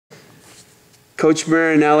Coach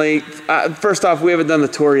Marinelli, first off, we haven't done the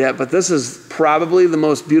tour yet, but this is probably the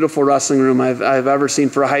most beautiful wrestling room I've ever seen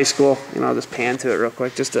for a high school. I'll just pan to it real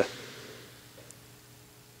quick. Just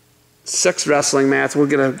 6 wrestling mats. We'll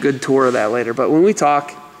get a good tour of that later. But when we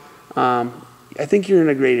talk, I think you're in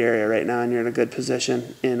a great area right now, and you're in a good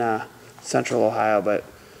position in Central Ohio. But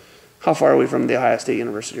how far are we from the Ohio State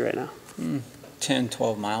University right now? 10,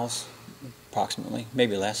 12 miles, approximately,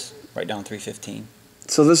 maybe less. Right down 315.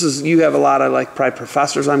 So you have a lot of probably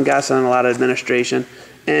professors, I'm guessing, and a lot of administration.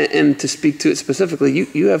 And to speak to it specifically,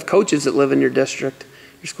 you have coaches that live in your district,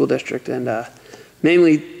 your school district, and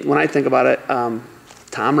mainly when I think about it,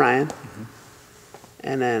 Tom Ryan,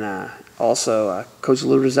 and then also Coach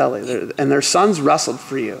Lou Rosselli, and their sons wrestled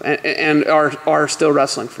for you and are still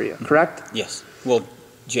wrestling for you, correct? Yes. Well,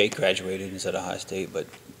 Jake graduated instead of Ohio State, but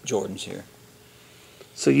Jordan's here.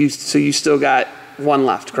 So you still got one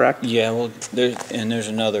left, correct? Yeah. Well, there's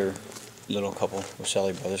another little couple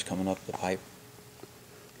Rosselli brothers coming up the pipe.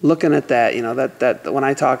 Looking at that, that when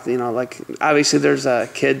I talk, obviously there's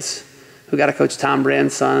kids who got to coach Tom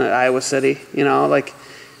Brand's son at Iowa City,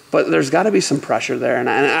 but there's got to be some pressure there, and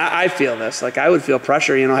I feel this. I would feel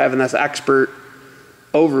pressure, having this expert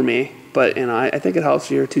over me. But I think it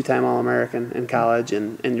helps. You're a 2-time All-American in college,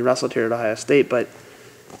 and you wrestled here at Ohio State. But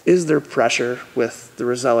is there pressure with the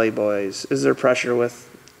Rosselli boys? Is there pressure with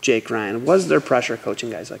Jake Ryan? Was there pressure coaching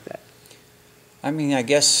guys like that? I mean, I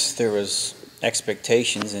guess there was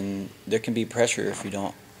expectations, and there can be pressure if you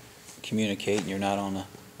don't communicate and you're not on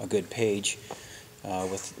a good page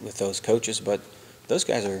with those coaches. But those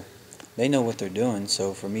guys they know what they're doing.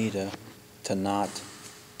 So for me to not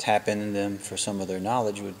tap into them for some of their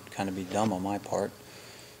knowledge would kind of be dumb on my part,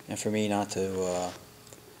 and for me not to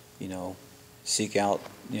seek out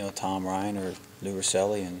Tom Ryan or Lou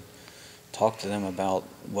Rosselli and talk to them about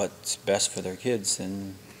what's best for their kids,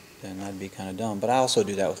 then that'd be kind of dumb. But I also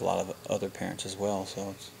do that with a lot of other parents as well.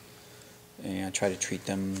 So I try to treat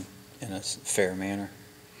them in a fair manner.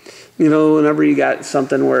 Whenever you got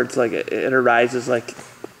something where it's it arises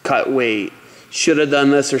cut weight, should have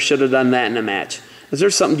done this or should have done that in a match. Is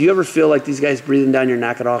there something? Do you ever feel like these guys breathing down your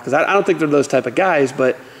neck at all? Because I don't think they're those type of guys,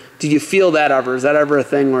 but do you feel that ever? Is that ever a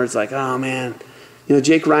thing where it's oh man,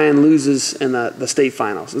 Jake Ryan loses in the state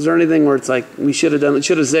finals? Is there anything where it's we should have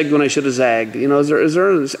zigged when I should have zagged? Is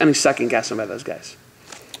there any second guessing by those guys?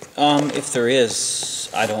 If there is,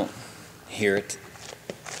 I don't hear it.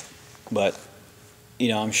 But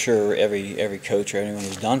I'm sure every coach or anyone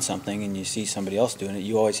who's done something and you see somebody else doing it,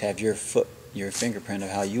 you always have your fingerprint of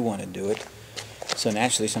how you want to do it. So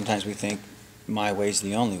naturally, sometimes we think my way's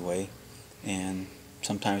the only way, and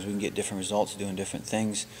sometimes we can get different results doing different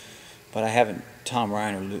things. But Tom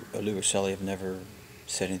Ryan or Lou Rosselli have never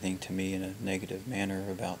said anything to me in a negative manner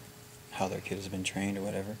about how their kid has been trained or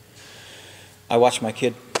whatever. I watch my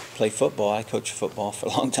kid play football. I coached football for a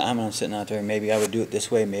long time, and I'm sitting out there, maybe I would do it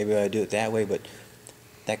this way, maybe I would do it that way, but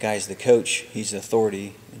that guy's the coach. He's the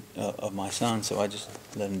authority of my son, so I just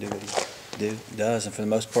let him do what he does, and for the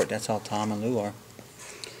most part, that's how Tom and Lou are.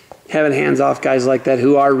 Having hands-off guys like that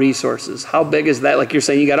who are resources, how big is that? Like you're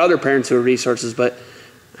saying, you got other parents who are resources, but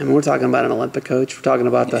we're talking about an Olympic coach. We're talking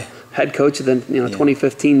about the head coach of the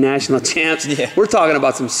 2015 national champs. Yeah. We're talking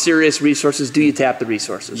about some serious resources. Do you tap the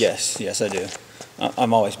resources? Yes, I do.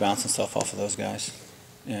 I'm always bouncing stuff off of those guys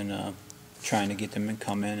and trying to get them to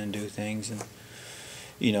come in and do things. And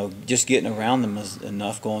just getting around them is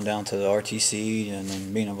enough, going down to the RTC and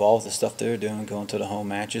then being involved with the stuff they're doing, going to the home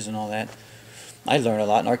matches and all that. I learn a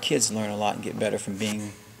lot, and our kids learn a lot and get better from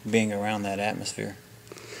being around that atmosphere.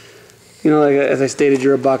 As I stated,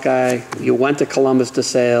 you're a Buckeye. You went to Columbus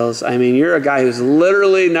DeSales. You're a guy who's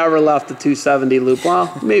literally never left the 270 loop.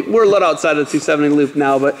 Well, we're a little outside of the 270 loop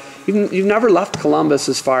now, but you've never left Columbus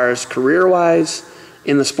as far as career-wise,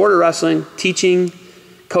 in the sport of wrestling, teaching,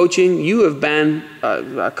 coaching. You have been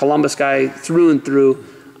a Columbus guy through and through.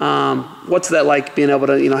 What's that like, being able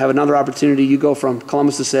to have another opportunity? You go from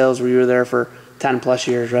Columbus DeSales, where you were there for 10-plus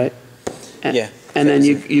years, right? Yeah. And then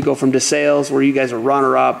you go from DeSales, where you guys are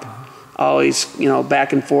runner-up, always,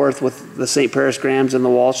 back and forth with the St. Paris Grahams and the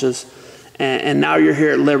Walshes. And now you're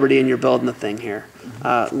here at Liberty and you're building the thing here.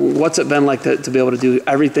 What's it been like to be able to do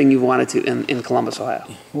everything you wanted to in Columbus, Ohio?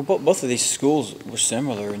 Well, both of these schools were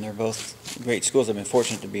similar, and they're both great schools. I've been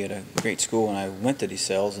fortunate to be at a great school when I went to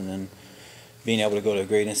DeSales, and then being able to go to a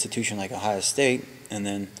great institution like Ohio State, and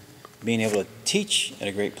then being able to teach at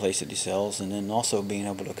a great place at DeSales, and then also being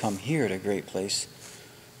able to come here at a great place.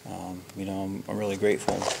 I'm really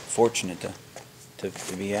grateful and fortunate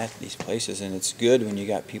to be at these places, and it's good when you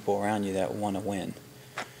got people around you that want to win.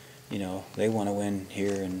 They want to win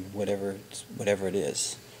here and whatever it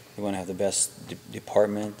is. We want to have the best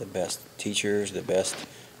department, the best teachers, the best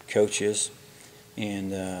coaches,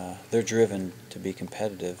 and they're driven to be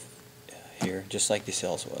competitive here, just like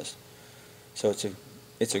DeSales was. So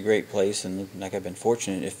it's a great place, and like I've been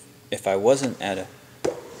fortunate. If I wasn't at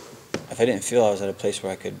if I didn't feel I was at a place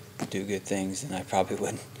where I could do good things, then I probably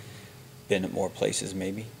wouldn't been at more places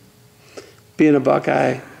maybe. Being a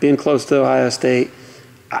Buckeye, being close to Ohio State,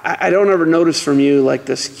 I don't ever notice from you like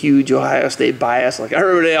this huge Ohio State bias. Like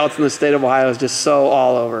everybody else in the state of Ohio is just so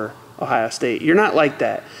all over Ohio State. You're not like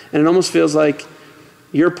that. And it almost feels like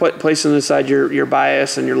you're placing aside your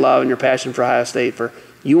bias and your love and your passion for Ohio State.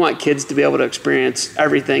 You want kids to be able to experience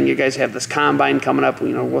everything. You guys have this combine coming up.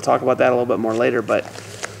 We'll talk about that a little bit more later. But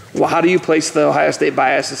how do you place the Ohio State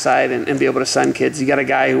bias aside and be able to send kids? You got a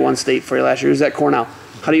guy who won state for you last year. Who's at Cornell?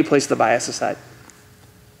 How do you place the bias aside?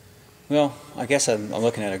 Well, I guess I'm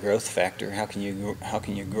looking at a growth factor. How can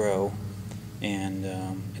you grow? And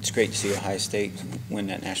it's great to see Ohio State win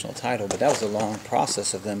that national title, but that was a long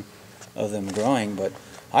process of them growing. But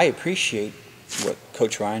I appreciate what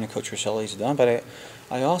Coach Ryan and Coach Rosselli has done, but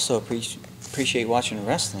I also appreciate watching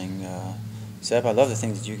wrestling. Seb, I love the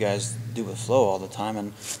things that you guys do with Flo all the time,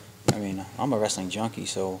 and I mean, I'm a wrestling junkie,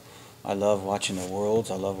 so I love watching the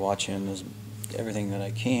Worlds. I love watching everything that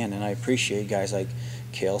I can, and I appreciate guys like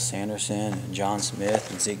Cale Sanderson and John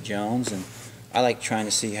Smith and Zeke Jones, and I like trying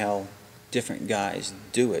to see how different guys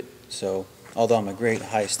do it. So although I'm a great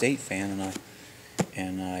Ohio State fan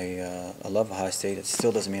and I love Ohio State, it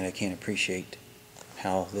still doesn't mean I can't appreciate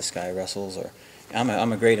how this guy wrestles. Or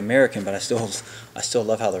I'm a great American, but I still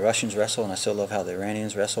love how the Russians wrestle, and I still love how the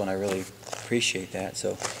Iranians wrestle, and I really appreciate that.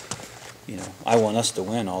 So I want us to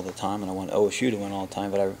win all the time, and I want OSU to win all the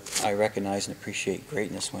time, but I recognize and appreciate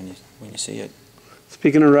greatness when you see it.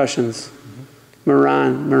 Speaking of Russians,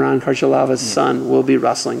 Miran Karchalava's son will be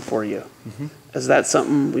wrestling for you. Is that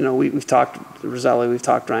something, we've talked, Rosselli, we've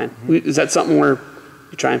talked, Ryan. Is that something where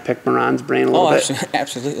you try and pick Miran's brain a little bit?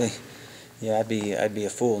 Absolutely. Yeah, I'd be a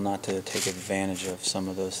fool not to take advantage of some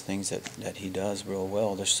of those things that he does real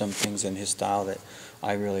well. There's some things in his style that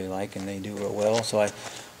I really like, and they do real well. So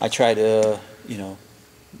I try to,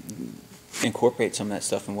 incorporate some of that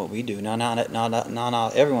stuff in what we do. Now,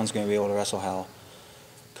 not everyone's going to be able to wrestle how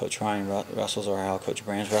Coach Ryan wrestles, or how Coach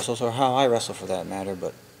Brands wrestles, or how I wrestle for that matter.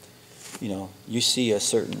 But you see a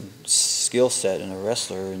certain skill set in a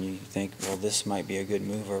wrestler, and you think, well, this might be a good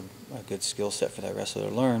move or a good skill set for that wrestler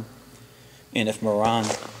to learn. And if Miran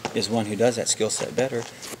is one who does that skill set better,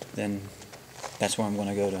 then that's where I'm going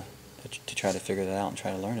to go to try to figure that out and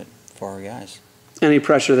try to learn it for our guys. Any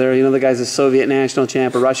pressure there? The guy's a Soviet national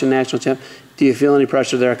champ, a Russian national champ. Do you feel any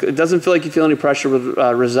pressure there? It doesn't feel like you feel any pressure with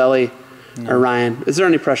Rosselli or Ryan. Is there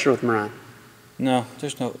any pressure with Miran? No,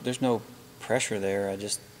 there's no pressure there.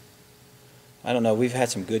 I don't know. We've had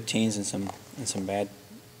some good teams and some bad,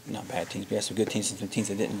 not bad teams. We had some good teams and some teams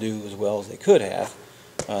that didn't do as well as they could have.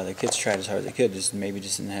 The kids tried as hard as they could, maybe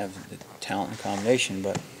just didn't have the talent and combination.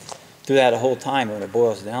 But through that whole time, when it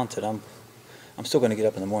boils down to it, I'm still going to get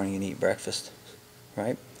up in the morning and eat breakfast,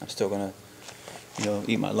 right? I'm still going to,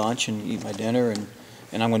 eat my lunch and eat my dinner,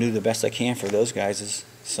 and I'm going to do the best I can for those guys'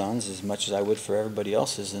 sons as much as I would for everybody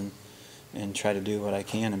else's, and try to do what I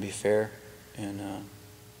can and be fair. And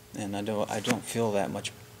I don't feel that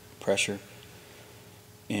much pressure.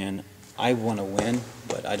 And I want to win,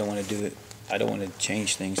 but I don't want to do it. I don't want to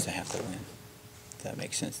change things to have to win. If that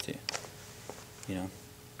makes sense to you.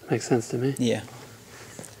 Makes sense to me. Yeah.